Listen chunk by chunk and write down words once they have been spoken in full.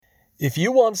If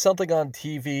you want something on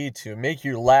TV to make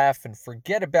you laugh and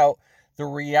forget about the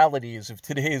realities of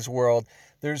today's world,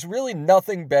 there's really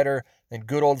nothing better than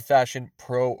good old-fashioned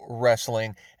pro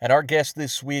wrestling. And our guest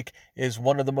this week is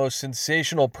one of the most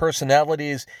sensational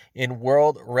personalities in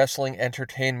world wrestling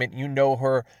entertainment. You know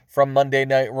her from Monday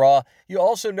Night Raw. You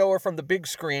also know her from the big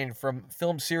screen, from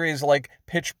film series like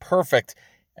Pitch Perfect.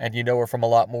 And you know her from a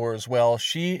lot more as well.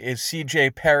 She is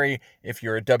CJ Perry. If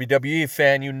you're a WWE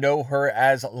fan, you know her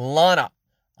as LANA.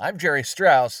 I'm Jerry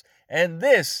Strauss, and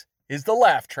this is The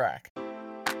Laugh Track.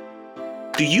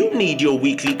 Do you need your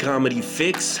weekly comedy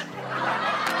fix?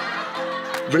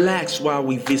 Relax while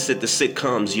we visit the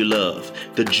sitcoms you love,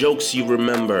 the jokes you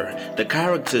remember, the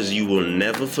characters you will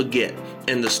never forget,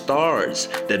 and the stars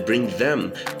that bring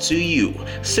them to you.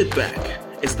 Sit back.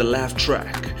 It's The Laugh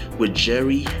Track with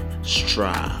Jerry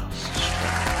Strauss.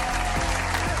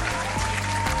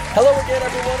 Hello again,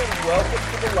 everyone, and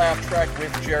welcome to The Laugh Track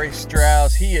with Jerry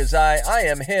Strauss. He is I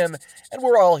am him, and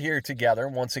we're all here together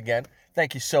once again.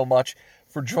 Thank you so much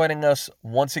for joining us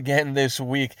once again this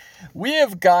week. We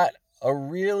have got a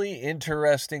really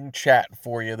interesting chat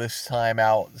for you this time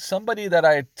out. Somebody that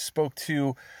I spoke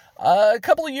to a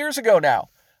couple of years ago now.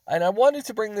 And I wanted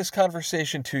to bring this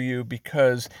conversation to you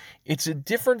because it's a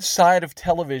different side of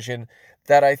television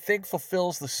that I think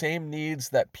fulfills the same needs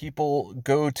that people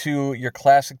go to your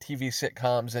classic TV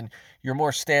sitcoms and your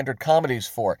more standard comedies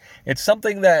for. It's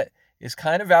something that is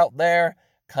kind of out there,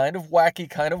 kind of wacky,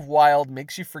 kind of wild,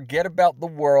 makes you forget about the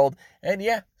world. And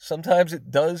yeah, sometimes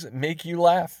it does make you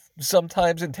laugh.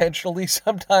 Sometimes intentionally,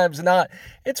 sometimes not.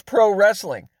 It's pro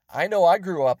wrestling. I know I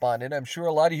grew up on it. I'm sure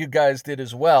a lot of you guys did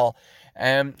as well.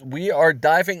 And we are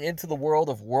diving into the world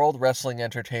of world wrestling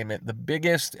entertainment, the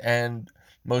biggest and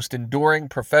most enduring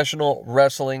professional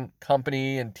wrestling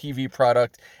company and TV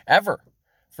product ever.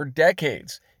 For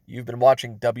decades, you've been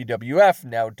watching WWF,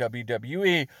 now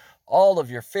WWE, all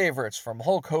of your favorites from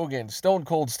Hulk Hogan, Stone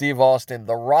Cold Steve Austin,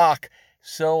 The Rock,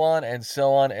 so on and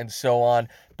so on and so on.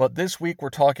 But this week we're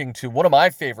talking to one of my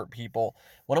favorite people,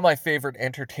 one of my favorite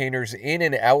entertainers in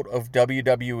and out of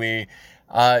WWE.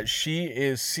 She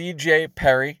is CJ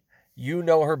Perry. You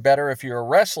know her better if you're a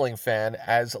wrestling fan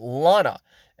as LANA.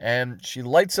 And she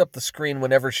lights up the screen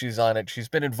whenever she's on it. She's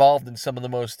been involved in some of the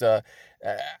most out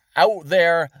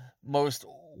there, most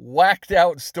whacked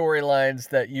out storylines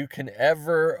that you can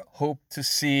ever hope to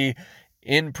see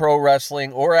in pro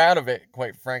wrestling or out of it,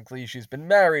 quite frankly. She's been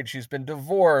married. She's been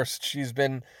divorced. She's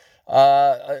been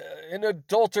an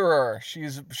adulterer.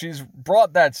 She's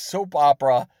brought that soap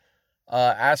opera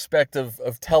aspect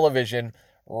of television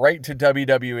right to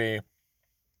WWE.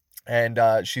 And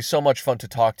she's so much fun to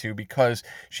talk to because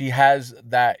she has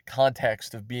that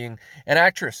context of being an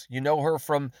actress. You know her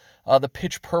from the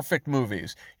Pitch Perfect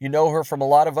movies. You know her from a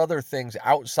lot of other things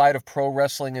outside of pro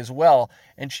wrestling as well.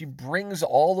 And she brings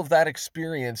all of that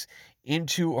experience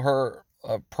into her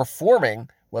performing,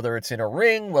 whether it's in a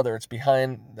ring, whether it's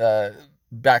behind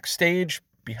backstage,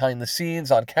 behind the scenes,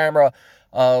 on camera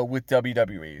with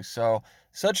WWE. So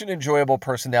such an enjoyable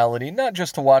personality, not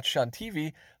just to watch on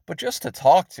TV, but just to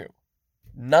talk to.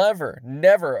 Never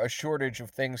a shortage of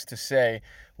things to say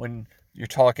when you're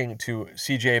talking to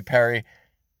CJ Perry,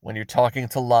 when you're talking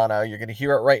to LANA. You're going to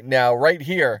hear it right now, right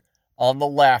here on The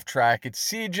Laugh Track. It's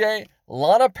CJ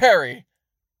LANA Perry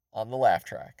on The Laugh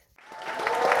Track.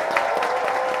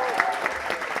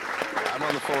 I'm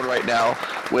on the phone right now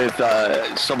with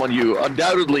someone you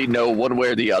undoubtedly know one way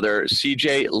or the other,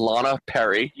 CJ LANA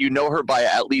Perry. You know her by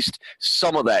at least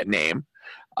some of that name.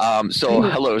 So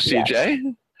hello, CJ.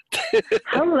 Yes.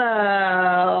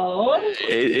 Hello.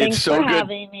 Thanks so for good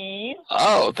having me.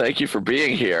 Oh, thank you for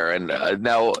being here. And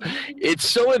now it's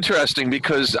so interesting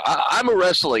because I'm a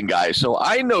wrestling guy, so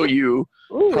I know you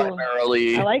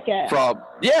primarily I like it. from,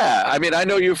 I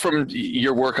know you from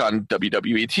your work on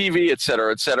WWE TV, et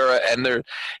cetera, and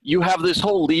you have this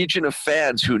whole legion of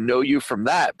fans who know you from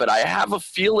that, but I have a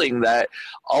feeling that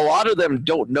a lot of them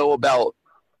don't know about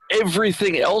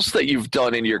everything else that you've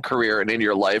done in your career and in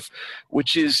your life,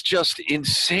 which is just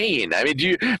insane. I mean,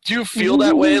 do you feel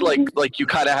that way? Like you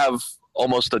kind of have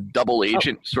almost a double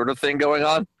agent sort of thing going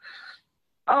on?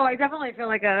 Oh, I definitely feel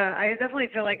like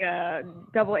a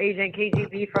double agent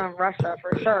KGB from Russia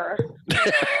for sure.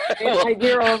 My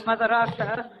dear old Mother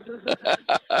Russia.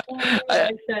 I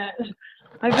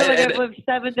feel like I've lived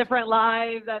 7 different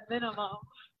lives at minimum.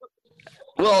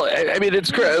 Well, I mean, it's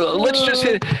great.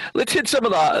 Let's hit some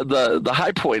of the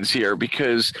high points here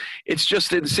because it's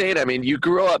just insane. I mean, you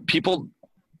grew up, people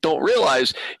don't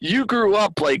realize, you grew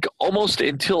up like almost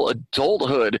until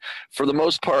adulthood for the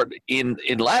most part in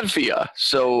Latvia.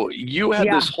 So you had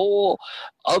this whole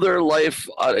other life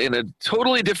in a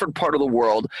totally different part of the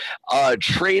world,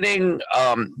 training,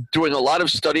 doing a lot of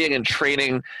studying and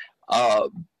training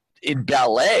in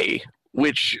ballet,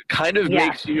 which kind of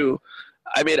makes you,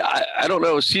 I mean, I don't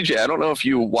know, CJ, I don't know if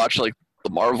you watch like the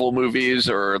Marvel movies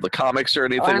or the comics or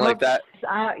anything that.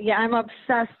 I'm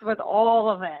obsessed with all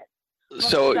of it.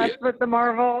 Obsessed with every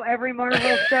Marvel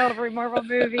show, every Marvel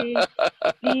movie,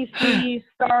 DC,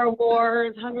 Star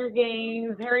Wars, Hunger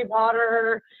Games, Harry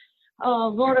Potter,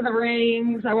 Lord of the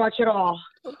Rings. I watch it all.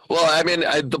 Well, I mean,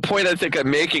 the point I think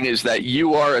I'm making is that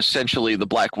you are essentially the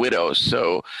Black Widow.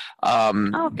 So,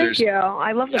 thank you.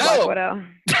 I love the Black Widow.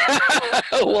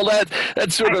 Well,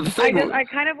 that's sort of the thing. I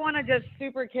kind of want to just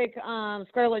super kick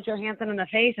Scarlett Johansson in the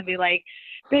face and be like,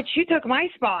 "Bitch, you took my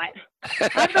spot.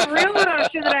 I'm the real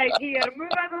Russia that I idea. Move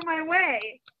out of my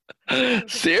way."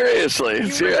 Seriously,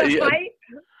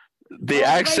 the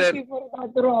accent.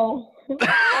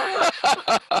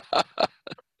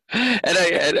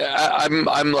 And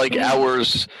I'm like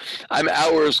hours. I'm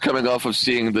hours coming off of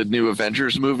seeing the new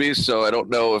Avengers movies, so I don't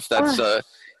know if that's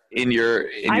in your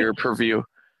purview.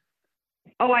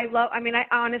 Oh, I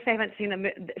honestly haven't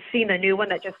seen the new one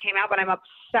that just came out, but I'm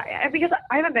upset because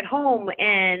I haven't been home,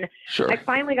 and I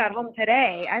finally got home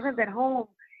today. I haven't been home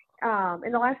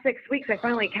in the last 6 weeks. I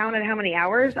finally counted how many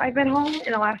hours I've been home.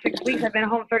 In the last 6 weeks, I've been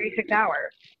home 36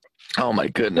 hours. Oh my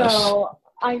goodness! So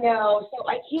I know. So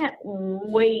I can't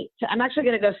wait. I'm actually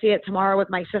going to go see it tomorrow with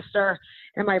my sister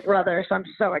and my brother. So I'm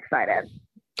so excited.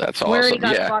 That's awesome. We already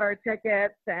bought our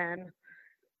tickets and,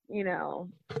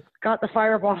 got the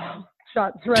fireball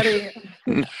shots ready.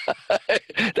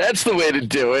 That's the way to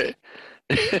do it.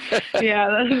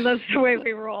 Yeah, that's the way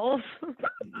we roll.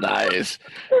 Nice.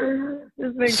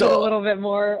 Just makes it a little bit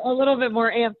more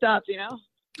amped up,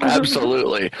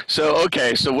 Absolutely. So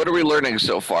what are we learning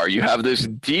so far? You have this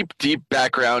deep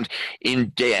background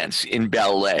in dance, in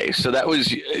ballet. So that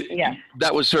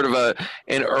was sort of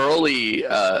an early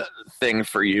thing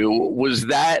for you. Was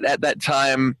that at that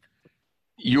time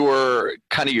your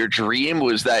dream?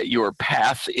 Was that your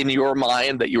path in your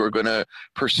mind that you were going to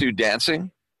pursue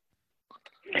dancing?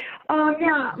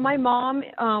 Yeah, my mom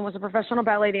was a professional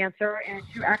ballet dancer, and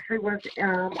she actually was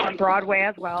on Broadway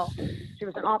as well. She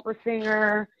was an opera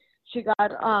singer. She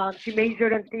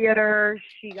majored in theater.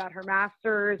 She got her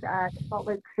master's at Salt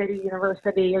Lake City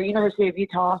University or University of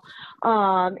Utah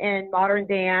in modern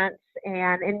dance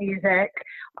and in music.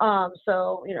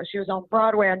 So, she was on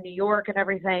Broadway in New York and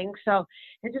everything. So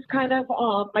it just kind of,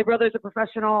 my brother's a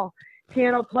professional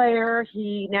piano player.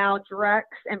 He now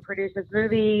directs and produces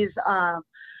movies.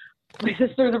 My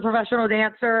sister's a professional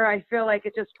dancer. I feel like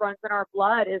it just runs in our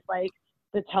blood, is like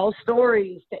to tell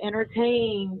stories, to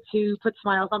entertain, to put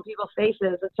smiles on people's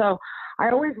faces. And so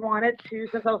I always wanted to,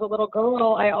 since I was a little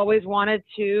girl, I always wanted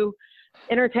to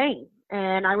entertain.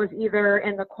 And I was either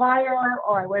in the choir,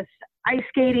 or I was ice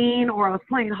skating, or I was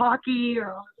playing hockey,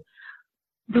 or I was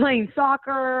playing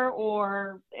soccer,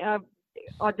 or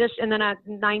audition. And then at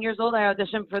 9 years old, I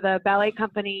auditioned for the ballet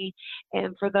company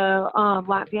and for the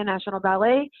Latvia National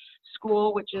Ballet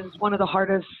School, which is one of the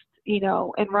hardest,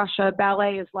 in Russia.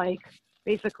 Ballet is like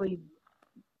basically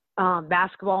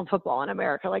basketball and football in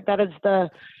America. Like that is the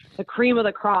cream of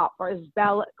the crop, or is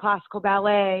classical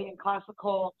ballet and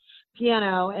classical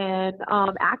piano and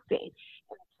acting.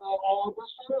 And so I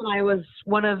auditioned, and I was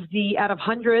out of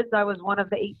hundreds, I was one of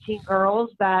the 18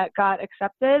 girls that got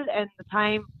accepted. And the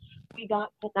time we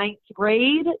got to 9th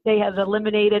grade, they had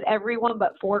eliminated everyone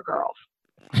but 4 girls.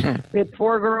 We had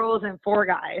 4 girls and 4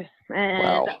 guys,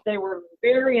 and They were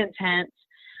very intense.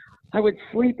 I would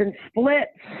sleep in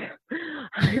splits.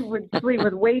 I would sleep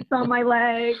with weights on my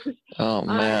legs. Oh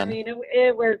man! I mean,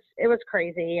 it was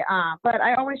crazy. But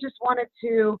I always just wanted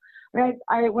to.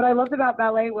 What I loved about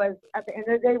ballet was, at the end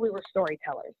of the day, we were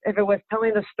storytellers. If it was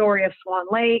telling the story of Swan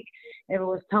Lake, if it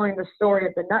was telling the story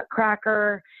of the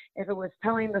Nutcracker, if it was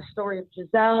telling the story of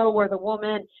Giselle, where the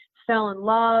woman fell in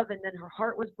love and then her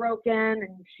heart was broken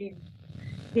and she's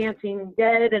dancing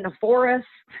dead in a forest.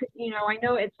 I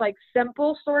know it's like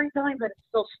simple storytelling, but it's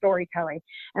still storytelling.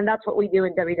 And that's what we do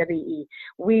in WWE.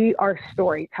 We are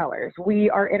storytellers. We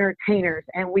are entertainers,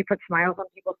 and we put smiles on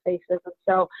people's faces. And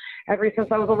so ever since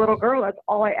I was a little girl, that's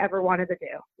all I ever wanted to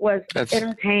do, was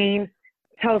entertain,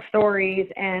 tell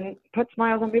stories, and put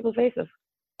smiles on people's faces.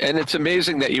 And it's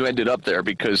amazing that you ended up there,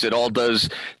 because it all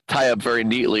does tie up very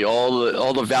neatly.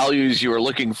 All the values you were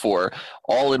looking for,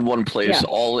 all in one place,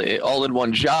 all in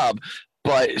one job,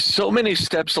 but so many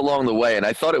steps along the way. And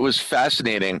I thought it was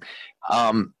fascinating.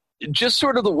 just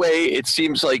sort of the way it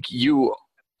seems like you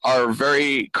are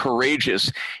very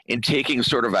courageous in taking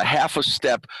sort of a half a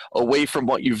step away from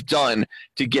what you've done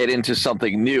to get into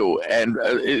something new. And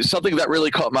something that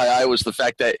really caught my eye was the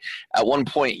fact that at one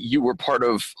point you were part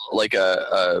of like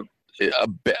a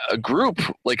group,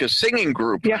 like a singing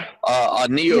group,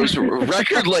 on Neo's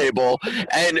record label.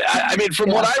 And I mean, from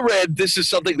what I read, this is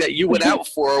something that you went out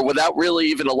for without really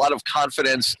even a lot of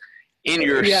confidence in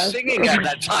your singing at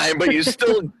that time, but you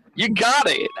got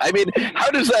it. I mean,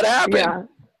 how does that happen? Yeah.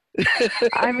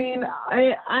 I mean,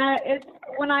 it's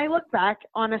when I look back,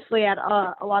 honestly, at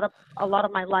a lot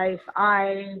of my life,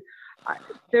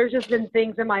 there's just been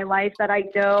things in my life that I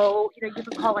know, you can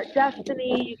call it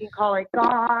destiny, you can call it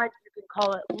God, you can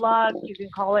call it luck, you can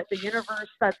call it the universe.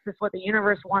 That's just what the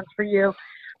universe wants for you.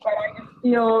 But I just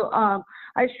feel,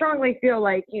 I strongly feel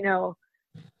like,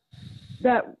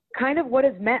 that kind of what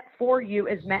is meant for you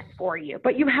is meant for you,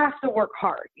 but you have to work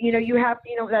hard. You have,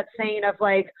 that saying of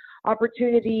like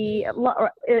opportunity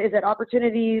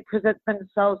presents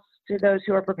themselves to those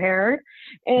who are prepared.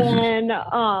 And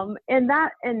in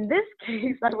this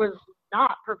case, I was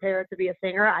not prepared to be a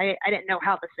singer. I didn't know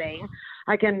how to sing.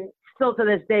 I can still to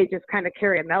this day just kind of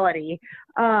carry a melody.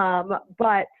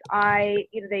 But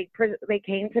they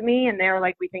came to me and they were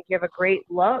like, we think you have a great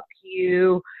look.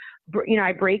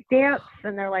 I break dance,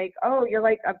 and they're like, oh, you're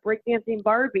like a breakdancing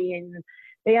Barbie. And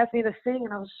they asked me to sing,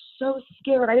 and I was so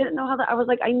scared. I didn't know how I was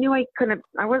like, I knew I couldn't.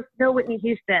 I was no Whitney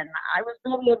Houston.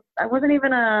 I wasn't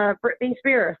even a Britney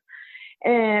Spears.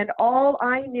 And all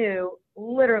I knew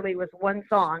literally was one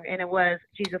song, and it was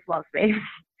Jesus Loves Me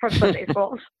from Sunday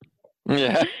School.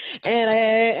 Yeah.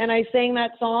 And I sang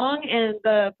that song, and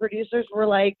the producers were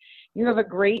like, you have a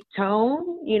great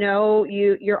tone,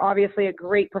 you're obviously a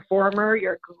great performer,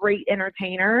 you're a great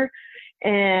entertainer,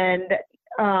 and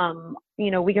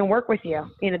we can work with you.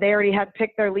 They already had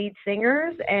picked their lead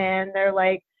singers, and they're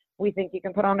like, we think you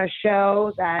can put on a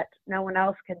show that no one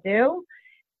else can do.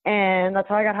 And that's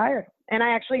how I got hired. And I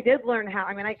actually did learn how.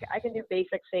 I mean, I can do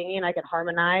basic singing, I can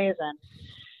harmonize, and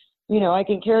I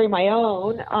can carry my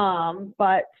own.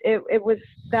 But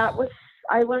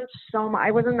I learned so much.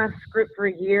 I was in that group for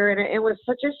a year, and it was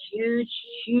such a huge,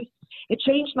 it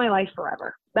changed my life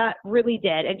forever. That really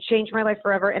did. It changed my life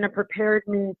forever, and it prepared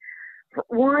me. For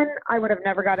one, I would have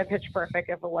never gotten Pitch Perfect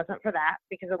if it wasn't for that,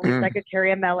 because at least I could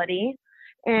carry a melody.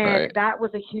 And that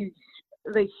was a huge,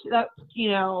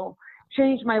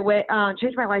 changed my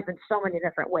life in so many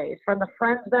different ways, from the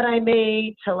friends that I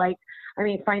made to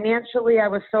financially, I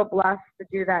was so blessed to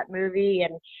do that movie.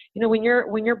 And, when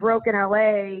you're broke in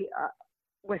LA,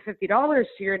 with $50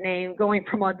 to your name, going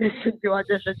from audition to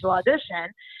audition to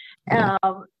audition,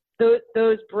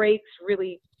 those breaks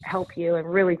really help you and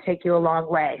really take you a long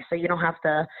way. So you don't have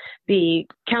to be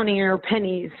counting your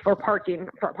pennies for a parking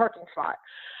spot.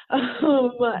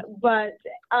 But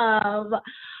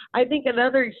I think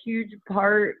another huge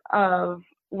part of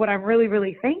what I'm really,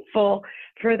 really thankful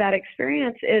for that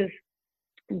experience is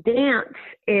dance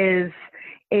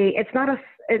it's not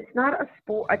a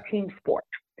sport, a team sport.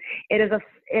 It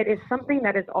is something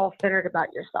that is all centered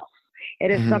about yourself.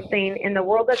 It is something in the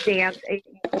world of dance. You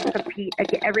compete.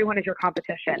 Everyone is your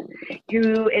competition.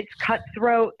 It's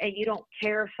cutthroat, and you don't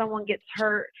care if someone gets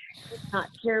hurt. You do not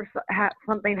care if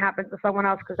something happens to someone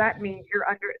else, because that means you're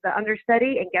the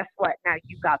understudy. And guess what? Now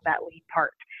you got that lead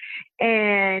part.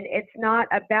 And it's not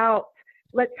about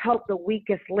let's help the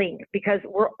weakest link, because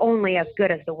we're only as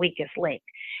good as the weakest link.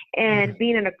 And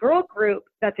being in a girl group,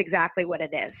 that's exactly what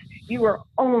it is. You are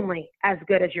only as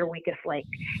good as your weakest link.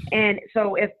 And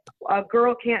so if a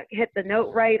girl can't hit the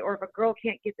note right, or if a girl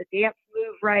can't get the dance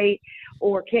move right,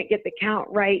 or can't get the count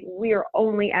right, we are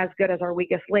only as good as our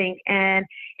weakest link. And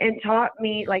taught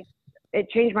me, like, it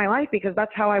changed my life, because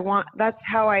that's how I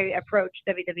approach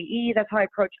WWE. That's how I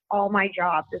approach all my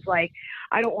jobs. It's like,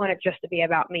 I don't want it just to be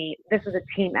about me. This is a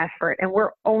team effort, and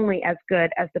we're only as good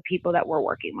as the people that we're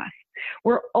working with.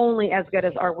 We're only as good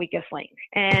as our weakest link.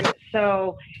 And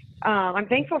so I'm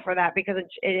thankful for that, because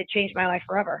it changed my life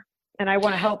forever. And I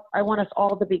want us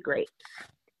all to be great.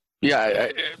 Yeah,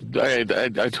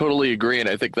 I totally agree, and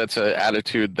I think that's an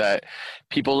attitude that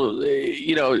people,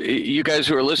 you guys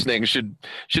who are listening should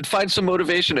find some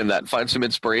motivation in that, find some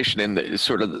inspiration in the,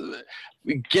 sort of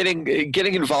getting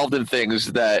involved in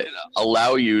things that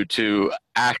allow you to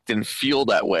act and feel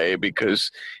that way,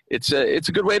 because it's a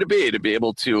good way to be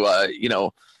able to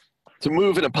to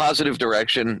move in a positive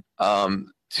direction,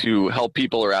 to help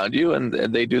people around you, and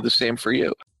they do the same for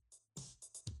you.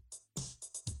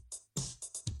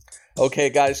 Okay,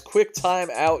 guys, quick time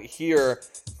out here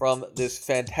from this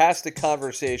fantastic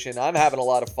conversation. I'm having a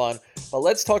lot of fun, but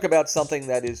let's talk about something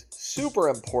that is super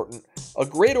important. A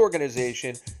great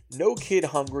organization, No Kid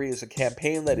Hungry, is a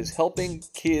campaign that is helping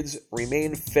kids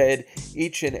remain fed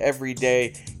each and every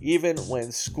day, even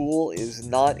when school is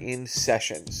not in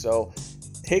session. So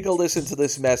take a listen to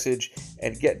this message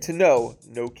and get to know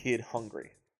No Kid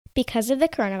Hungry. Because of the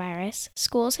coronavirus,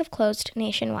 schools have closed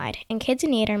nationwide, and kids in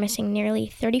need are missing nearly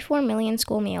 34 million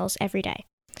school meals every day.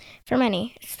 For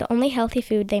many, it's the only healthy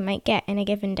food they might get in a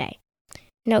given day.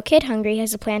 No Kid Hungry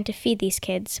has a plan to feed these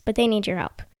kids, but they need your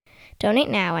help. Donate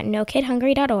now at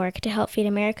nokidhungry.org to help feed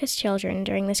America's children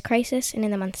during this crisis and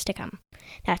in the months to come.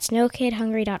 That's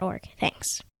nokidhungry.org.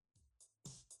 Thanks.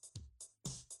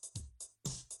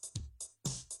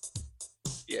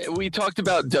 We talked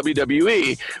about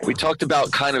WWE. We talked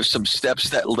about kind of some steps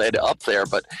that led up there,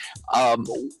 but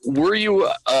were you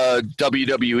a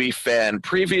WWE fan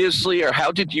previously, or how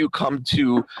did you come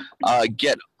to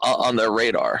get on their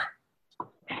radar?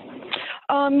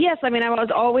 Yes, I mean, I was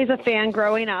always a fan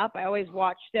growing up. I always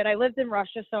watched it. I lived in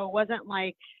Russia, so it wasn't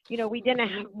like, we didn't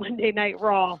have Monday Night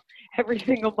Raw, every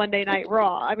single Monday Night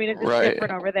Raw. I mean, it's just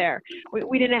different over there.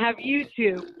 We didn't have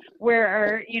YouTube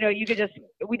where, you could just,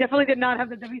 we definitely did not have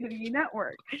the WWE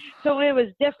network. So it was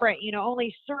different,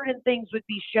 only certain things would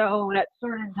be shown at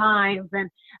certain times. And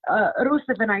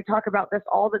Rusev and I talk about this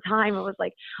all the time. It was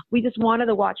like, we just wanted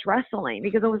to watch wrestling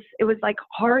because it was like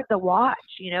hard to watch,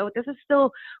 this is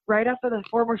still right after the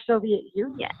former Soviet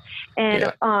Union.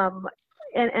 And,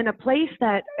 and a place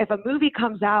that if a movie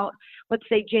comes out, let's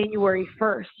say January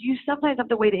 1st, you sometimes have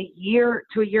to wait a year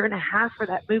to a year and a half for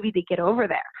that movie to get over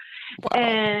there. Wow.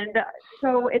 And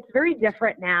so it's very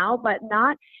different now, but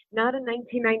not in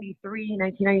 1993,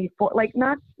 1994, like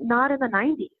not in the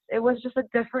 90s. It was just a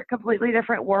completely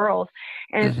different world,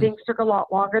 and things took a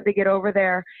lot longer to get over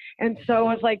there. And so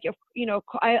it was like,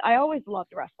 I always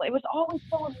loved wrestling. It was always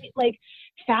so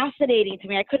fascinating to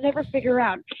me. I could never figure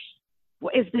out,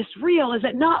 is this real? Is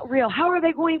it not real? How are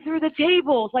they going through the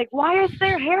tables? Like, why is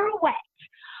their hair wet?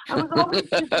 I was always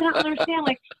just didn't understand,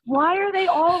 why are they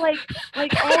all all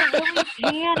really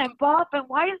tan and buff, and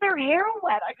why is their hair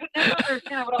wet? I could never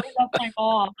understand. I would always ask my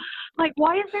mom,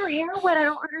 why is their hair wet? I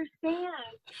don't understand.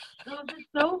 And I was just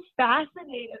so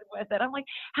fascinated with it. I'm like,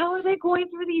 how are they going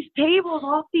through these tables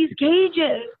off these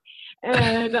cages?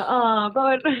 And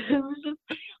but it was just,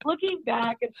 looking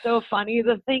back, it's so funny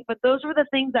to think, but those were the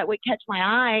things that would catch my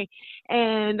eye.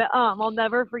 And I'll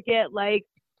never forget,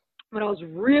 when I was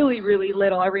really, really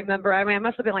little, I remember, I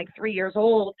must have been 3 years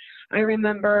old. I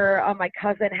remember my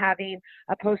cousin having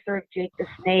a poster of Jake the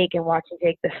Snake and watching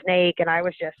Jake the Snake, and I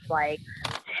was just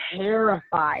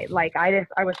terrified.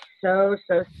 I was so,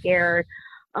 so scared.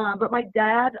 But my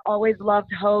dad always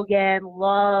loved Hogan.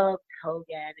 My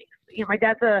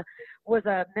dad was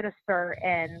a minister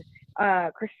and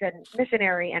Christian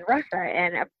missionary in Russia,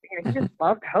 and he just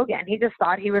loved Hogan. He just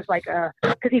thought he was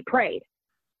because he prayed.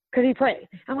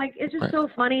 I'm like, it's just so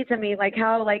funny to me,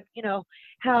 how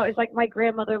it's my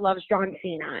grandmother loves John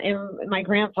Cena and my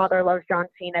grandfather loves John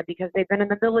Cena because they've been in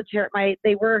the military.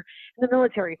 They were in the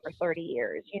military for 30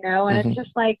 years, and it's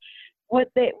just what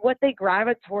they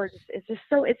gravitate towards is just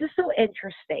so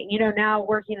interesting. Now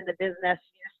working in the business,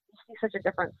 you see such a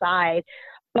different side.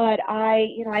 But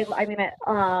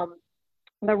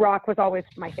The Rock was always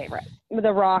my favorite.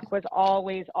 The Rock was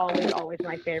always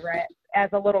my favorite as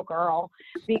a little girl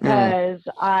because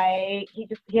he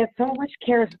has so much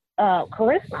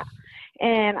charisma.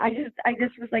 And I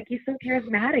just was like, he's so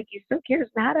charismatic.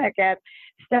 And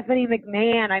Stephanie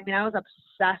McMahon, I was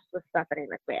obsessed with Stephanie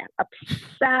McMahon.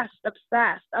 Obsessed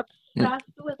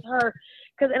with her.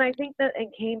 And I think that it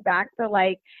came back to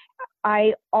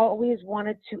I always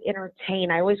wanted to entertain.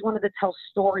 I always wanted to tell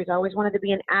stories. I always wanted to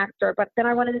be an actor, but then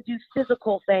I wanted to do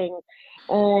physical things.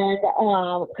 And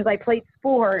because I played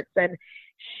sports, and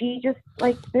she just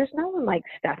there's no one like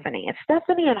Stephanie. And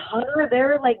Stephanie and Hunter,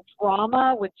 their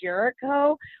drama with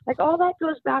Jericho, all that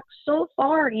goes back so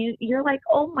far. And you're like,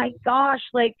 oh my gosh,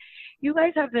 you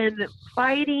guys have been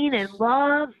fighting and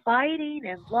love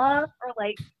for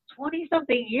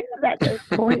 20-something years at this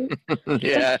point.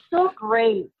 Yeah. It's so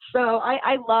great. So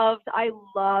I loved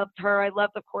her. I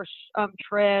loved, of course,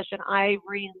 Trish and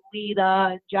Ivory and Lita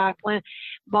and Jacqueline,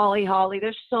 Molly Holly.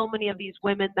 There's so many of these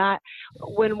women that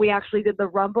when we actually did the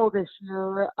Rumble this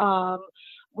year,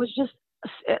 was just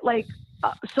like,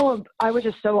 so I was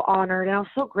just so honored, and I was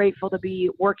so grateful to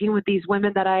be working with these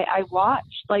women that I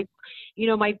watched. Like, you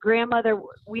know, my grandmother,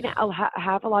 we didn't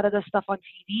have a lot of this stuff on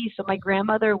TV. So my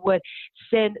grandmother would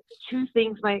send two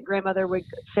things my grandmother would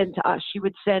send to us. She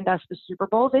would send us the Super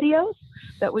Bowl videos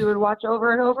that we would watch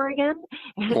over and over again.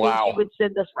 And then she would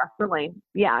send us wrestling.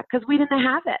 Yeah, because we didn't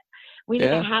have it. We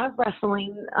didn't have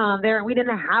wrestling there. We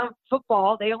didn't have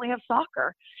football. They only have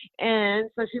soccer. And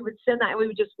so she would send that, and we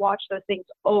would just watch those things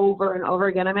over and over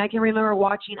again. I mean, I can remember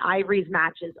watching Ivory's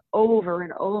matches over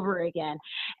and over again.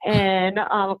 And,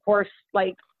 of course,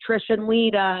 like Trish and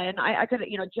Lita, and I could,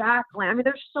 you know, Jacqueline. I mean,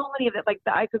 there's so many of it. Like,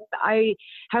 I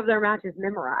have their matches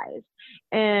memorized.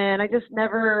 And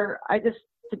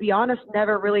to be honest,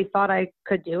 never really thought I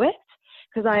could do it,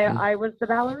 because I was the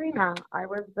ballerina. I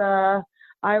was the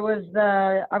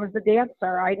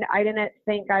dancer. I didn't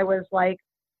think I was like,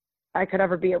 I could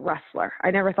ever be a wrestler.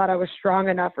 I never thought I was strong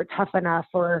enough or tough enough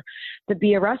or to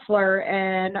be a wrestler.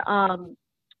 And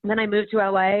then I moved to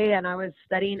LA, and I was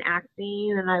studying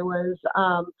acting, and I was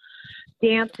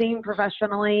dancing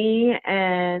professionally,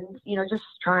 and, you know, just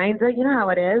trying to, you know how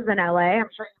it is in LA. I'm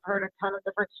sure you've heard a ton of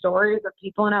different stories of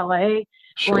people in LA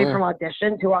going from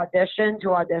audition to audition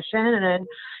to audition. And then,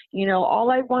 you know, all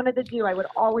I wanted to do, I would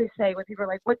always say when people are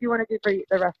like, what do you want to do for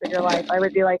the rest of your life? I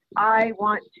would be like, I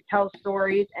want to tell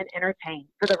stories and entertain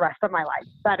for the rest of my life.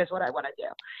 That is what I want to do.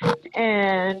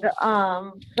 And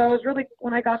so it was really,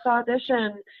 when I got to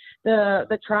audition,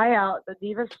 the tryout, the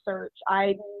Divas search,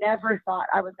 I never thought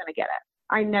I was going to get it.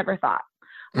 I never thought.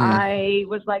 I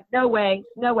was like, no way.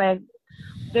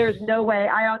 There's no way.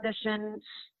 I audition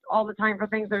all the time for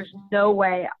things. There's no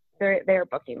way they're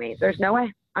booking me. There's no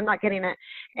way. I'm not getting it.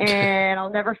 And I'll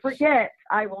never forget.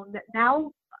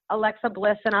 Now Alexa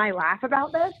Bliss and I laugh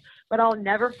about this, but I'll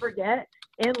never forget,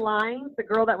 in line, the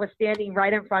girl that was standing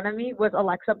right in front of me was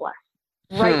Alexa Bliss.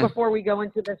 Right before we go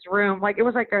into this room, like it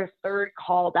was like our third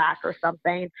call back or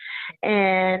something.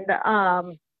 And,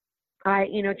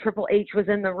 Triple H was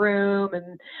in the room,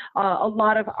 and a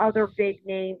lot of other big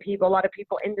name people, a lot of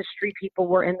industry people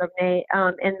were in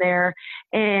there.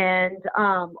 And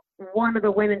one of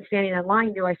the women standing in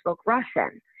line knew I spoke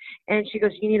Russian, and she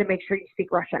goes, "You need to make sure you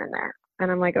speak Russian in there."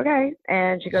 And I'm like, "Okay."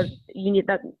 And she goes, "You need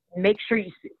that. Make sure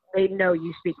they know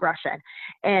you speak Russian,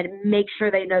 and make sure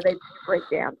they know they break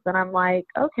dance." And I'm like,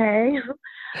 "Okay,"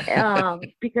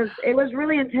 because it was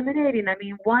really intimidating. I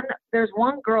mean, there's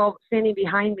one girl standing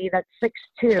behind me that's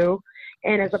 6'2",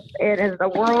 and is a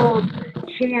world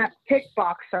champ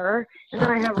kickboxer, and then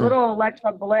I have little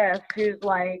Alexa Bliss, who's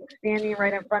like standing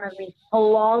right in front of me,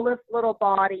 flawless little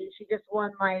body. She just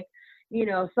won, like, you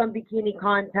know, some bikini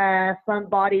contest, some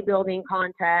bodybuilding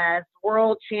contest,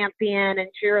 world champion in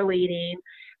cheerleading,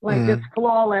 like just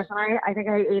flawless. And I think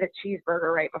I ate a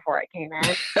cheeseburger right before I came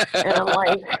in. And I'm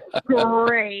like,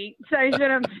 great. So I should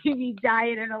have maybe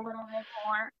dieted a little bit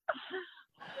more.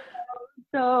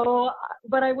 So,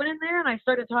 but I went in there and I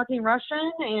started talking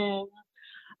Russian, and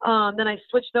then I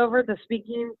switched over to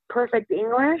speaking perfect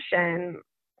English, and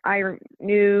I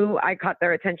knew I caught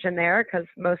their attention there, because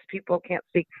most people can't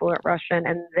speak fluent Russian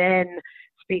and then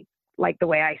speak like the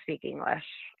way I speak English,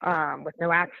 with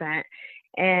no accent.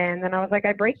 And then I was like,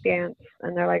 I break dance.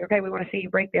 And they're like, okay, we want to see you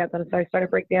break dance. And so I started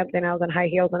break dancing. I was in high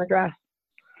heels and a dress.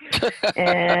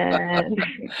 And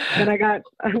then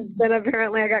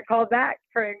apparently I got called back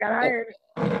and got hired.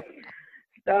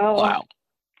 So wow.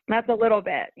 That's a little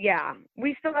bit. Yeah.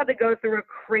 We still had to go through a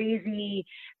crazy,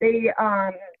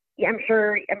 I'm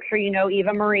sure you know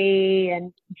Eva Marie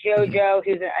and JoJo,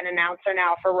 who's an announcer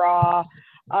now for Raw.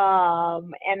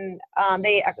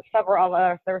 They several of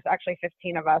us, there was actually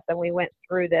 15 of us, and we went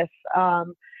through this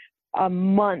a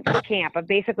month camp of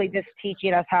basically just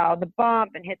teaching us how to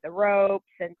bump and hit the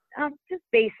ropes, and just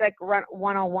basic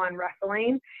one-on-one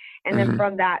wrestling. And then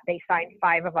from that, they signed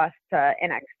 5 of us to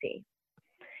NXT.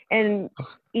 And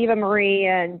Eva Marie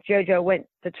and JoJo went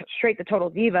straight to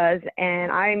Total Divas,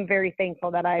 and I'm very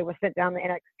thankful that I was sent down to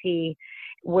NXT,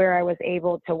 where I was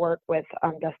able to work with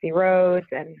Dusty Rhodes,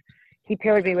 and he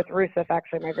paired me with Rusev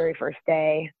actually my very first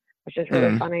day, which is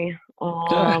really funny.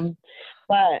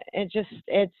 But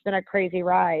it's been a crazy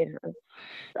ride.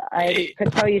 I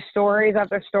could tell you stories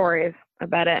after stories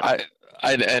about it.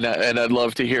 I'd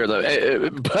love to hear them.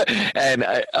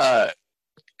 I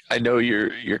know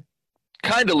you're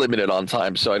kind of limited on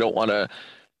time, so I don't want to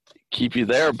keep you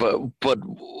there. But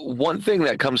one thing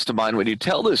that comes to mind when you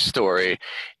tell this story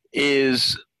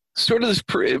is sort of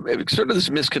this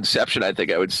misconception, I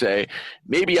think I would say,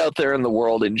 maybe out there in the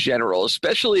world in general,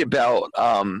 especially about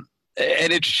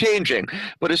and it's changing,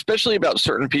 but especially about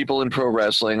certain people in pro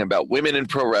wrestling, about women in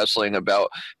pro wrestling, about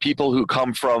people who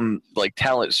come from like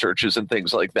talent searches and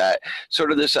things like that.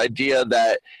 Sort of this idea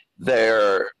that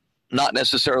they're not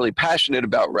necessarily passionate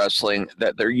about wrestling,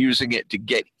 that they're using it to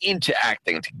get into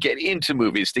acting, to get into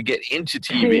movies, to get into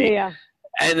TV. Yeah.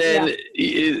 And then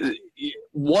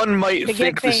one might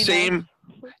think the same.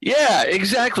 Yeah,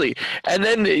 exactly. And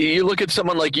then you look at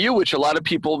someone like you, which a lot of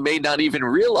people may not even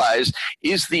realize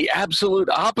is the absolute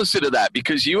opposite of that,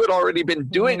 because you had already been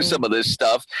doing some of this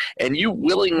stuff and you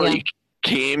willingly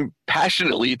came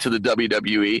passionately to the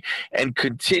WWE and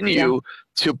continue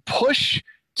to push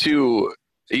to,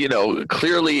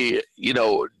 clearly,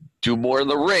 do more in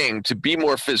the ring, to be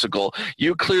more physical.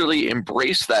 You clearly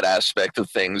embrace that aspect of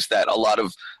things that a lot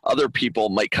of other people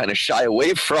might kind of shy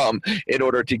away from in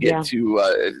order to get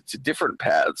to different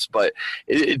paths. But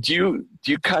do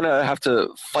you kind of have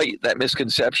to fight that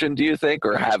misconception, do you think,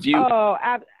 or have you? Oh,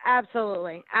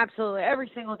 absolutely.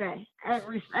 Every single day,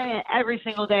 every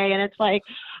single day. And it's like,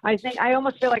 I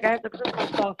almost feel like I have to prove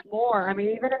myself more. I mean,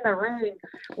 even in the ring,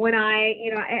 when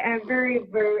I'm very,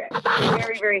 very,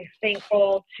 very, very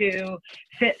thankful to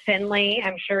Fit Finlay.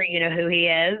 I'm sure you know who he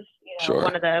is. Sure.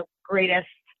 One of the greatest.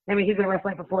 I mean, he's been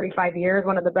wrestling for 45 years,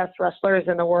 one of the best wrestlers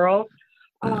in the world.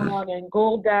 And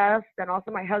Gold Dust, and also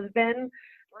my husband,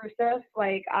 Rusev.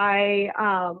 Like,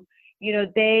 I'm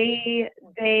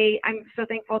so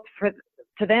thankful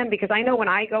to them, because I know when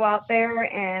I go out there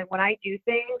and when I do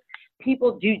things,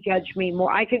 people do judge me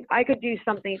more. I could do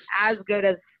something as good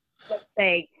as, let's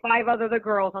say, 5 other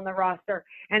girls on the roster,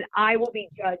 and I will be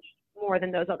judged more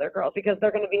than those other girls, because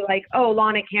they're going to be like, oh,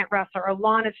 LANA can't wrestle,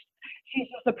 or she's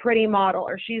just a pretty model,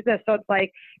 or she's this. So it's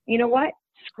like, you know what?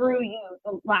 Screw you.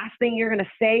 The last thing you're going to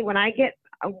say when I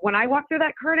walk through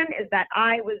that curtain is that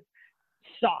I was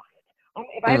soft.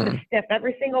 If I have to stiff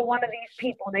every single one of these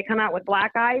people and they come out with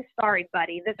black eyes, sorry,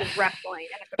 buddy, this is wrestling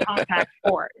and it's a contact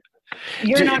sport.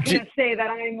 You're not going to say that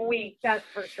I'm weak, that's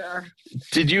for sure.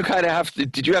 Did you have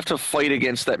to fight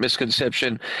against that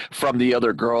misconception from the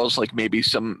other girls, like maybe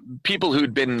some people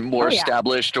who'd been more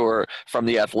established or from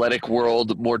the athletic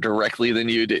world more directly than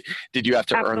you? Did you have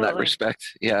to earn that respect?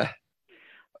 Yeah.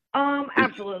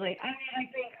 Absolutely. I mean,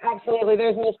 I think absolutely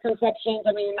there's misconceptions.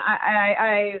 I mean,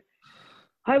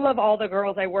 I love all the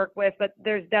girls I work with, but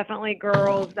there's definitely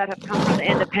girls that have come from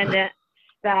the independent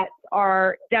that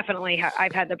are definitely,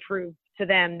 I've had to prove to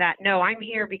them that, no, I'm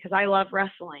here because I love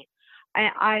wrestling.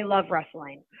 I love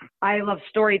wrestling. I love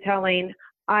storytelling.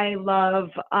 I love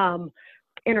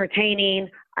entertaining,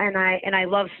 and I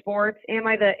love sports. Am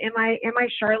I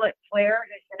Charlotte Flair,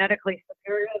 who's genetically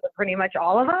superior to pretty much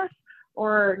all of us?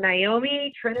 Or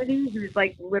Naomi Trinity, who's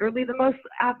like literally the most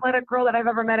athletic girl that I've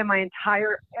ever met in my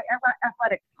entire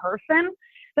athletic person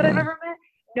that I've ever met?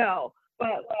 No. But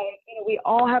like, we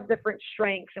all have different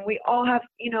strengths, and we all have,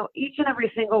 each and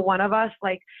every single one of us,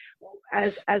 like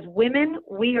as women,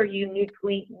 we are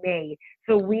uniquely made.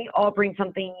 So we all bring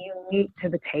something unique to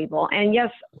the table. And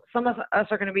yes, some of us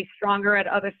are going to be stronger at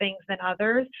other things than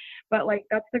others, but like,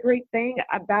 that's the great thing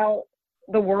about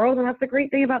the world, and that's the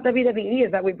great thing about WWE,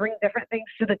 is that we bring different things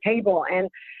to the table. And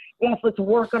yes, let's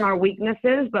work on our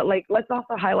weaknesses, but like, let's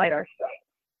also highlight our strengths.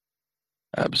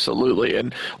 Absolutely.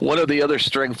 And one of the other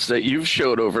strengths that you've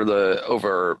showed over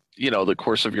the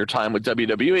course of your time with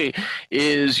WWE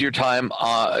is your time,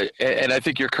 and I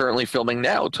think you're currently filming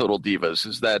now, Total Divas.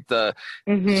 Is that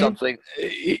something?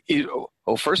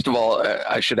 Well, first of all,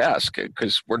 I should ask,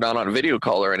 because we're not on a video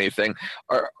call or anything.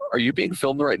 Are you being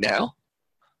filmed right now?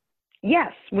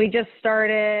 Yes, we just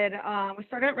started. We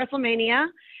started at WrestleMania,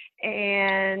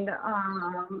 and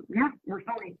we're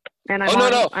filming. And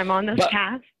I'm on this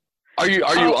cast. Are you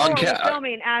on cast?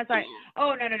 Filming as I?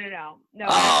 Oh no,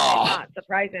 not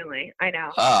surprisingly. I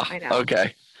know. I know.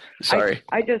 Okay, sorry.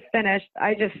 I just finished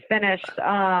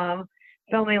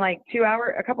filming like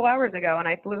a couple hours ago, and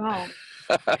I flew home.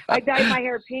 I dyed my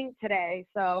hair pink today,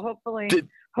 so hopefully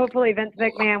Vince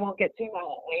McMahon won't get too mad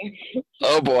at me.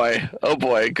 Oh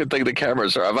boy! Good thing the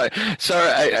cameras are off.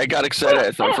 I got excited.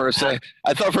 I thought for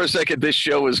a second this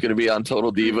show was going to be on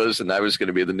Total Divas, and I was going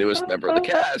to be the newest member of the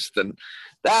cast. And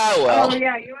well. Oh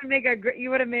yeah, you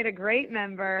would have made a great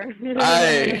member.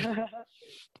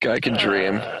 Guy can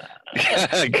dream.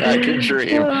 Guy can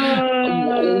dream.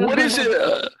 What is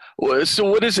it? So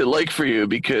what is it like for you?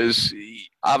 Because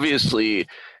obviously,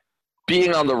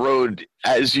 being on the road,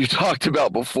 as you talked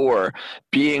about before,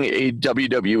 being a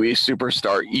WWE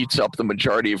superstar eats up the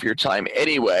majority of your time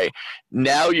anyway.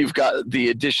 Now you've got the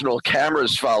additional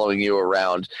cameras following you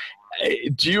around.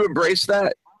 Do you embrace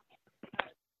that?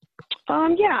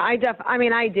 Yeah, I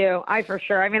do. I for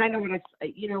sure. I mean, I know when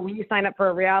when you sign up for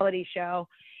a reality show,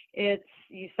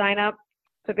 you sign up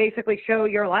to basically show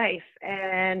your life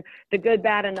and the good,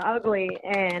 bad, and the ugly.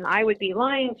 And I would be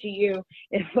lying to you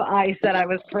if I said I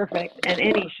was perfect in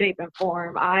any shape and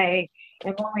form. I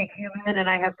am only human and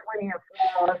I have plenty of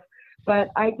flaws, but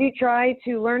I do try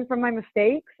to learn from my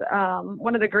mistakes.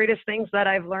 One of the greatest things that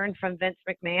I've learned from Vince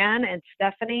McMahon and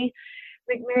Stephanie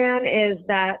McMahon is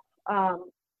that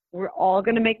we're all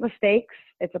going to make mistakes.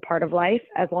 It's a part of life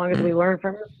as long as we learn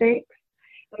from mistakes.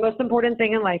 The most important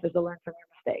thing in life is to learn from your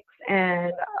mistakes.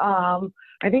 And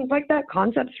I think like that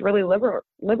concept's really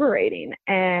liberating,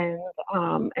 and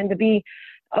to be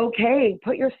okay,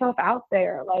 put yourself out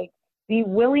there, like be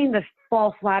willing to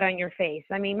fall flat on your face.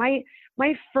 I mean, my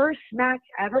first match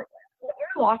ever in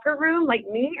our locker room, like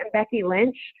me and Becky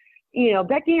Lynch,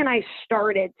 Becky and I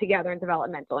started together in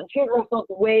developmental, and she had wrestled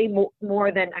way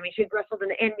more than, she'd wrestled in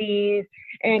the indies,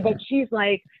 but she's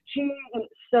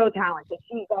so talented.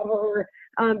 She's got her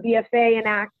BFA in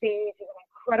acting. She's an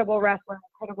incredible wrestler,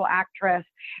 incredible actress.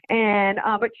 And,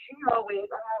 but she always,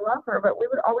 I love her, but we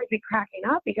would always be cracking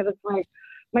up because it's like,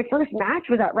 my first match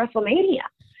was at WrestleMania.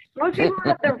 Most people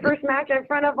have their first match in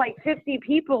front of like 50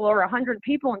 people or 100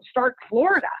 people in Stark,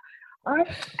 Florida.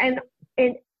 And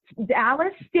in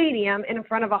Dallas Stadium in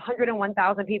front of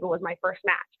 101,000 people was my first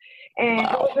match. And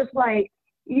It was just like,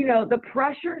 the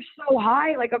pressure's so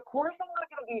high. Like, of course I'm not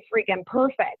going to be freaking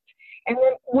perfect. And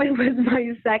then when it was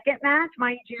my second match,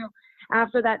 mind you,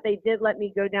 after that, they did let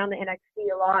me go down to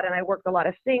NXT a lot, and I worked a lot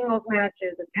of singles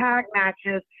matches and tag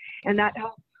matches, and that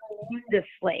helped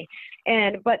tremendously.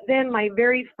 But then my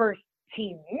very first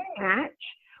TV match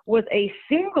was a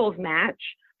singles match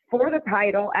for the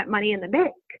title at Money in the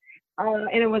Bank. And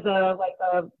it was a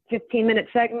 15-minute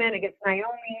segment against Naomi.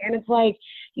 And it's like,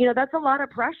 that's a lot of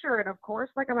pressure. And of course,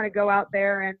 like, I'm going to go out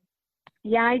there and,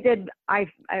 yeah, I did. I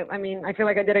feel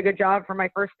like I did a good job for my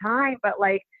first time, but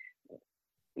like,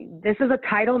 this is a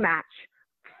title match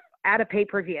at a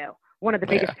pay-per-view, one of the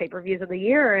biggest pay-per-views of the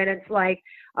year. And it's like,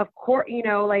 of course,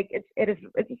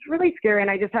 it's really scary.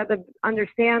 And I just had to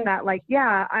understand that, like,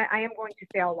 yeah, I am going to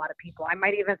fail a lot of people. I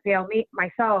might even fail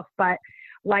myself, but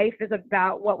life is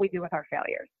about what we do with our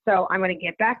failures. So I'm going to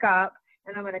get back up,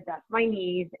 and I'm going to dust my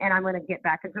knees, and I'm going to get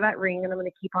back into that ring, and I'm going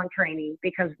to keep on training,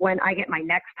 because when I get my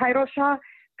next title shot,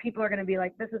 people are going to be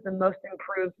like, this is the most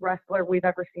improved wrestler we've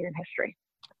ever seen in history.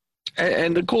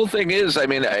 And the cool thing is,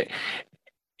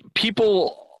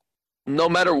 people, no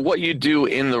matter what you do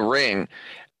in the ring,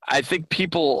 I think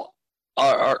people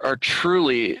are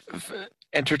truly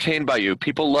entertained by you.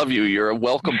 People love you. You're a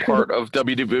welcome part of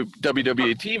WWE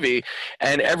TV,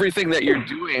 and everything that you're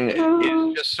doing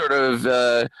is just sort of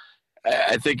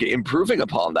I think improving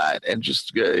upon that, and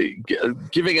just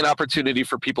giving an opportunity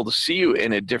for people to see you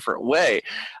in a different way.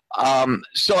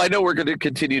 So I know we're going to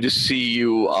continue to see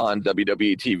you on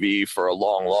WWE TV for a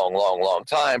long, long, long, long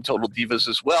time, Total Divas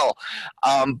as well.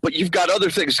 But you've got other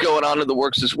things going on in the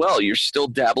works as well. You're still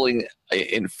dabbling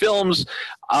in films.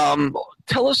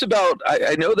 Tell us about,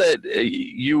 I know that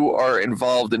you are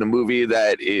involved in a movie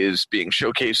that is being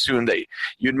showcased soon, that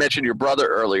you had mentioned your brother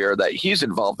earlier that he's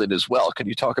involved in as well. Can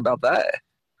you talk about that?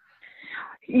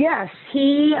 Yes,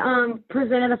 he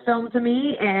presented a film to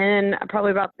me in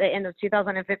probably about the end of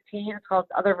 2015. It's called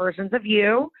Other Versions of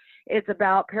You. It's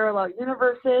about parallel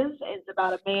universes. It's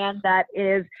about a man that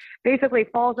is basically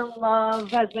falls in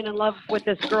love, has been in love with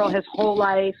this girl his whole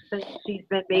life since he's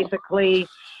been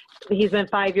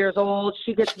 5 years old.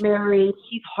 She gets married.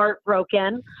 He's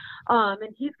heartbroken.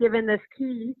 And he's given this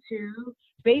key to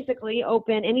basically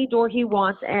open any door he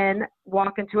wants and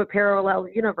walk into a parallel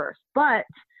universe. But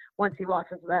once he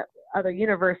walks into that other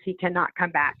universe, he cannot come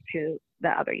back to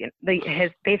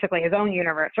his own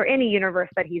universe, or any universe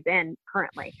that he's in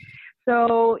currently.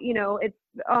 So, it's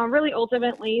really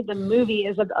ultimately the movie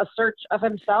is a search of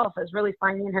himself, is really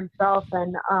finding himself.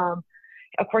 And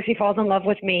of course, he falls in love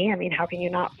with me. I mean, how can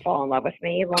you not fall in love with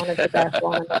me? LANA's the best,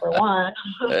 LANA number one.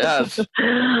 Yes. So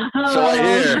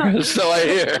I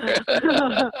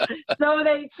hear. So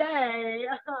they say.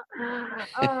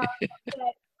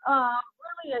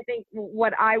 Really, I think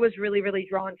what I was really, really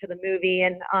drawn to the movie,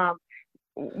 and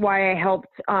why I helped,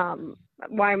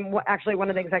 why I'm actually one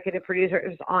of the executive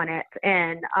producers on it,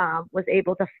 and was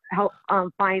able to help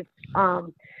find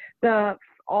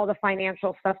all the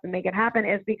financial stuff to make it happen,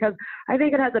 is because I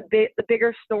think it has the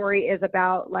bigger story is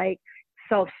about, like,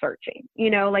 self-searching.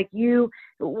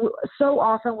 So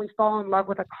often we fall in love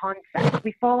with a concept.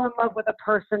 We fall in love with a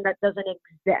person that doesn't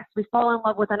exist. We fall in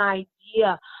love with an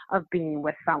idea of being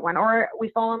with someone, or we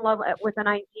fall in love with an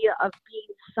idea of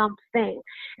being something,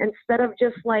 instead of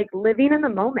just like living in the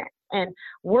moment and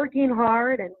working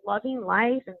hard and loving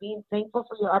life and being thankful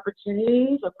for your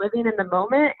opportunities of living in the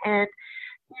moment and,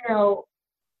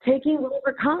 taking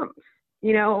whatever comes,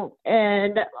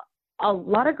 and a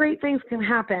lot of great things can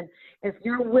happen if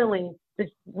you're willing to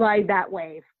ride that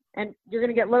wave. And you're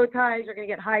going to get low tides, you're going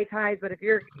to get high tides, but if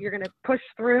you're going to push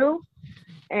through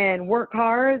and work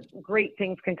hard, great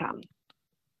things can come.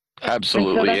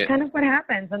 Absolutely. And so that's kind of what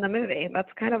happens in the movie. That's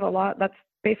kind of a lot. That's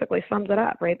basically sums it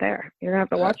up right there. You're going to have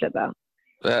to watch it, though.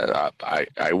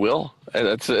 I will.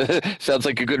 That's sounds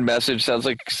like a good message. Sounds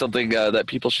like something that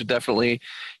people should definitely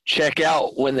check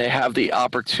out when they have the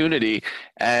opportunity.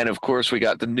 And, of course, we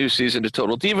got the new season of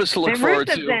Total Divas to look forward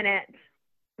to. Rusev's in it.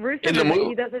 Rusev in it.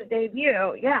 He does his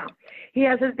debut. Yeah. He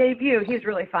has his debut. He's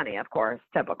really funny, of course.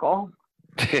 Typical.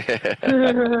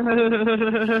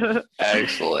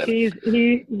 Excellent. He's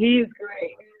great. He's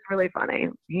really funny.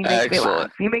 He makes me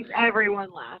laugh. He makes everyone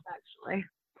laugh, actually.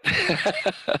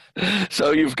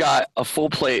 So you've got a full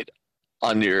plate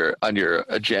on your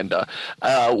agenda.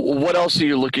 What else are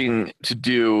you looking to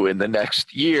do in the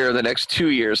next year, the next 2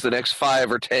 years, the next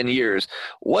 5 or 10 years?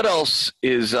 What else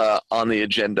is on the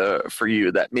agenda for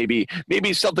you that maybe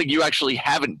something you actually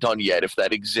haven't done yet, if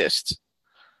that exists?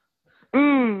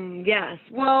 Yes.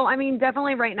 Well, I mean,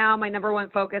 definitely right now, my number one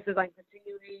focus is on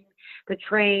continuing to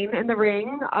train in the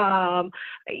ring. A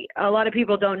lot of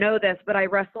people don't know this, but I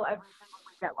wrestle every single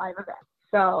week at live events.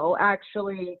 So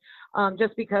actually,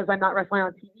 just because I'm not wrestling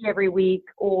on TV every week,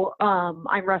 or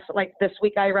I'm wrestling, like this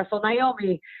week I wrestled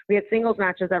Naomi. We had singles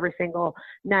matches every single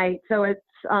night. So it's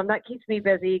that keeps me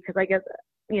busy because I get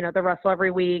the wrestle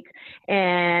every week.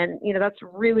 And, that's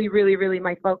really, really, really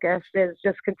my focus is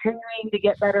just continuing to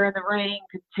get better in the ring,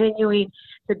 continuing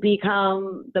to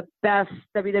become the best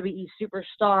WWE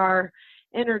superstar,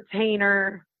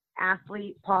 entertainer,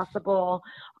 athlete possible.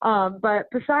 But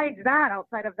besides that,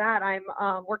 outside of that, I'm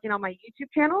working on my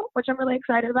YouTube channel, which I'm really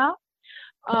excited about.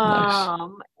 Nice.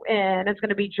 And it's going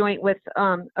to be joint with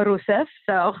Rusev.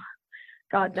 So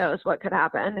God knows what could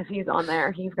happen if he's on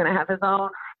there. He's going to have his own.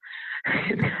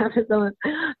 He's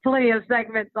plenty of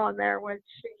segments on there, which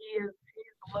he's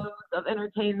loads of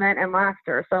entertainment and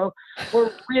laughter. So we're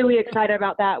really excited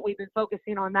about that. We've been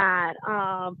focusing on that.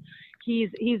 He's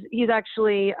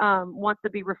actually wants to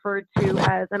be referred to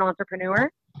as an entrepreneur.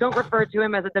 Don't refer to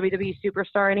him as a WWE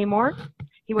superstar anymore.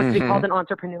 He wants to be called an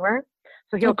entrepreneur.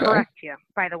 So he'll correct you,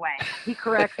 by the way. He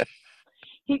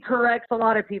corrects a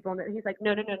lot of people. And he's like,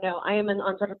 no, I am an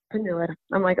entrepreneur.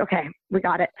 I'm like, okay, we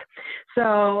got it.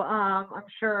 So I'm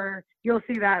sure you'll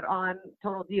see that on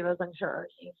Total Divas. I'm sure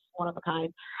he's one of a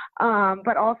kind.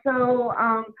 But also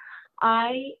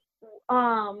I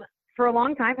for a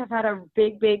long time have had a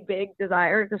big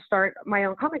desire to start my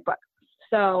own comic book.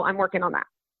 So I'm working on that.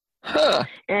 Huh.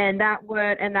 And that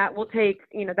will take,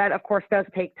 that of course does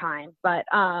take time, but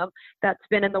that's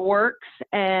been in the works.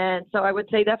 And so I would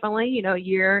say definitely,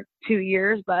 year, 2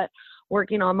 years, but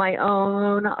working on my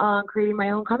own, creating my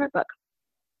own comic book.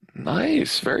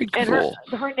 Nice. Very cool.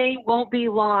 And her name won't be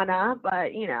Lana,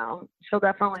 but she'll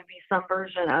definitely be some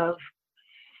version of.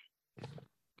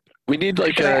 We need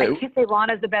I can't say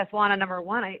Lana's the best. Lana number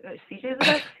one. CJ's the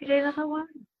best. CJ number one.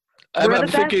 I'm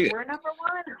thinking we're number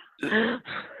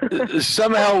one.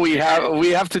 Somehow we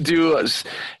have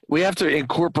to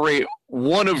incorporate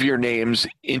one of your names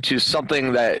into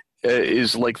something that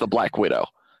is like the Black Widow,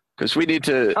 because we need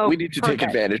to take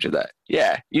advantage of that.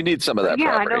 Yeah, you need some of that.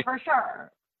 Yeah, property. I know for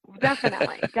sure.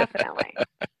 Definitely.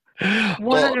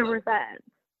 100%.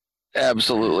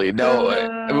 Absolutely.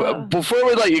 No, before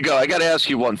we let you go, I got to ask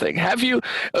you one thing. Have you,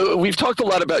 we've talked a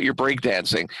lot about your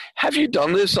breakdancing. Have you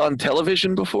done this on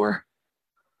television before?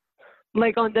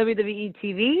 Like on WWE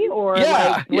TV or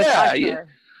yeah.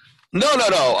 No.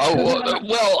 Oh,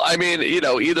 well, I mean,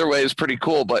 either way is pretty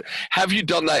cool, but have you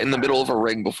done that in the middle of a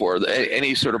ring before?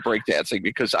 Any sort of breakdancing?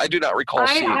 Because I do not recall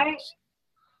seeing this.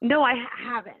 No, I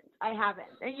haven't.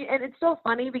 And it's so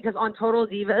funny because on Total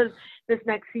Divas this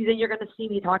next season, you're going to see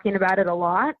me talking about it a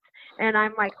lot. And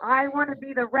I'm like, I want to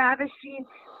be the ravishing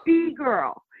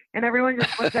B-girl. And everyone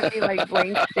just looks at me like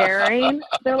blank staring.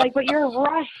 They're like, but you're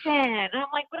Russian. And I'm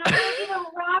like, but I'm going to be the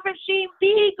ravishing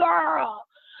B-girl.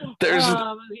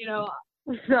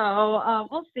 So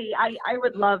we'll see. I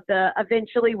would love to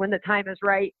eventually, when the time is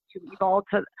right, to evolve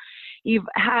to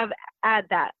add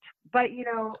that. But,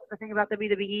 the thing about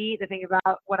WWE, the thing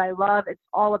about what I love, it's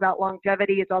all about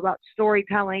longevity. It's all about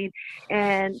storytelling.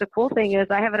 And the cool thing is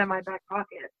I have it in my back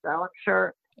pocket. So I'm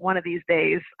sure one of these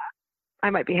days I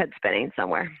might be head spinning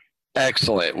somewhere.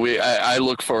 Excellent. I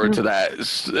look forward to that.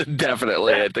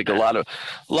 Definitely. I think a lot of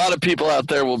people out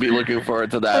there will be looking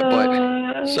forward to that.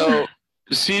 But so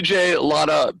CJ,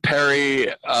 Lana,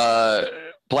 Perry,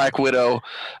 Black Widow,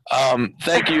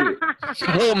 thank you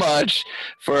so much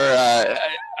for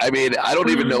I mean, I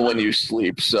don't even know when you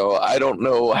sleep, so I don't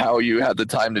know how you had the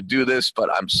time to do this, but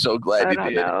I'm so glad you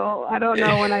did. I don't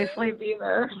know when I sleep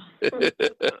either.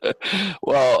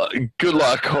 Well, good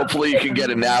luck. Hopefully you can get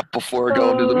a nap before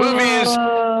going to the movies.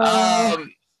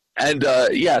 And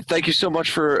yeah, thank you so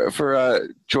much for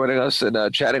joining us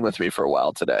and chatting with me for a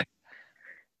while today.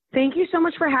 Thank you so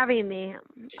much for having me.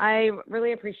 I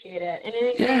really appreciate it. And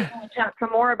anything you want to chat some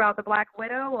more about the Black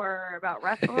Widow or about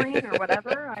wrestling or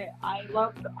whatever, I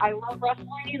love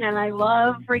wrestling and I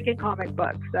love freaking comic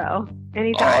books. So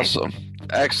anytime. Awesome.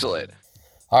 Excellent.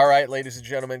 All right, ladies and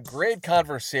gentlemen, great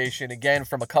conversation again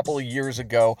from a couple of years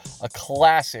ago, a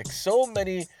classic. So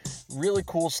many really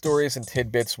cool stories and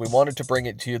tidbits. We wanted to bring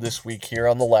it to you this week here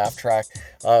on the Laugh Track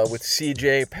with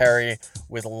CJ Perry,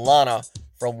 with Lana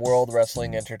from World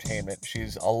Wrestling Entertainment.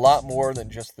 She's a lot more than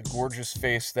just the gorgeous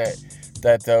face that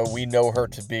we know her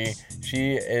to be.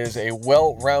 She is a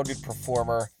well-rounded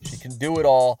performer. She can do it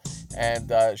all,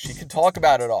 and she can talk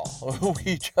about it all.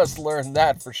 We just learned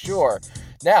that for sure.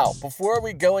 Now, before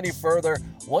we go any further,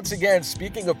 once again,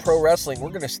 speaking of pro wrestling, we're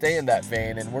going to stay in that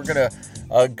vein, and we're going to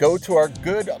go to our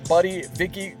good buddy,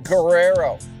 Vicky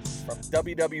Guerrero from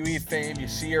WWE fame. You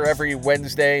see her every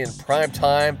Wednesday in prime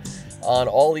time on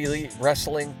All Elite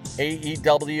Wrestling,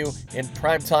 AEW, in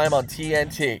prime time on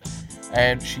TNT.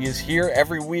 And she is here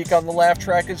every week on the Laugh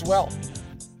Track as well.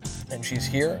 And she's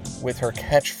here with her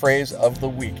catchphrase of the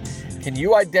week. Can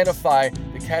you identify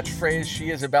the catchphrase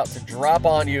she is about to drop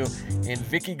on you in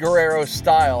Vicky Guerrero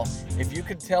style? If you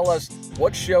could tell us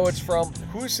what show it's from,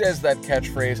 who says that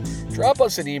catchphrase, drop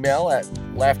us an email at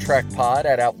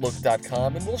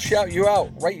laughtrackpod@outlook.com and we'll shout you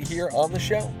out right here on the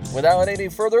show. Without any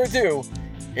further ado,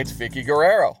 it's Vicky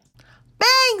Guerrero.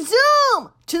 Bang,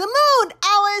 zoom! To the moon,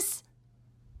 Alice!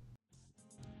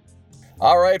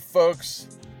 All right, folks.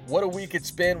 What a week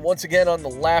it's been. Once again on the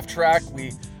Laugh Track,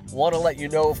 we want to let you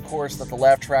know, of course, that the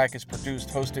Laugh Track is produced,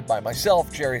 hosted by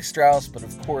myself, Jerry Strauss, but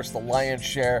of course the lion's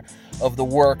share of the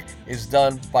work is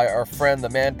done by our friend, the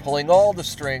man pulling all the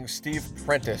strings, Steve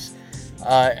Prentice.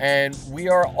 And we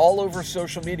are all over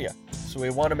social media. So we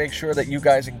want to make sure that you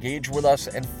guys engage with us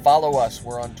and follow us.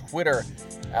 We're on Twitter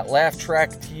at Laugh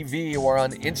Track TV. We're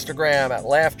on Instagram at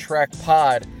Laugh Track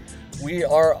Pod. We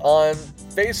are on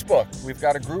Facebook. We've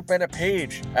got a group and a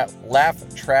page at Laugh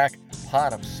Track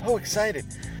Pod. I'm so excited.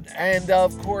 And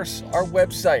of course, our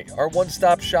website, our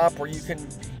one-stop shop where you can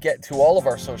get to all of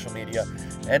our social media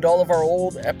and all of our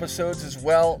old episodes as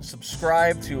well.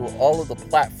 Subscribe to all of the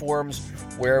platforms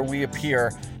where we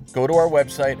appear. Go to our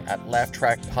website at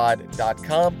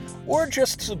laughtrackpod.com or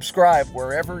just subscribe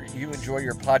wherever you enjoy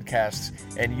your podcasts,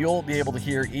 and you'll be able to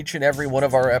hear each and every one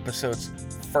of our episodes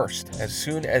first. As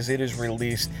soon as it is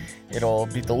released, it'll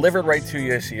be delivered right to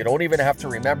you, so you don't even have to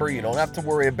remember. You don't have to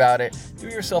worry about it. Do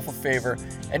yourself a favor,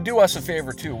 and do us a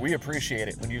favor too. We appreciate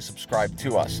it when you subscribe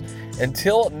to us.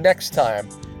 Until next time,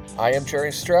 I am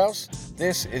Jerry Strauss.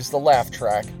 This is the Laugh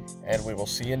Track, and we will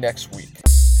see you next week.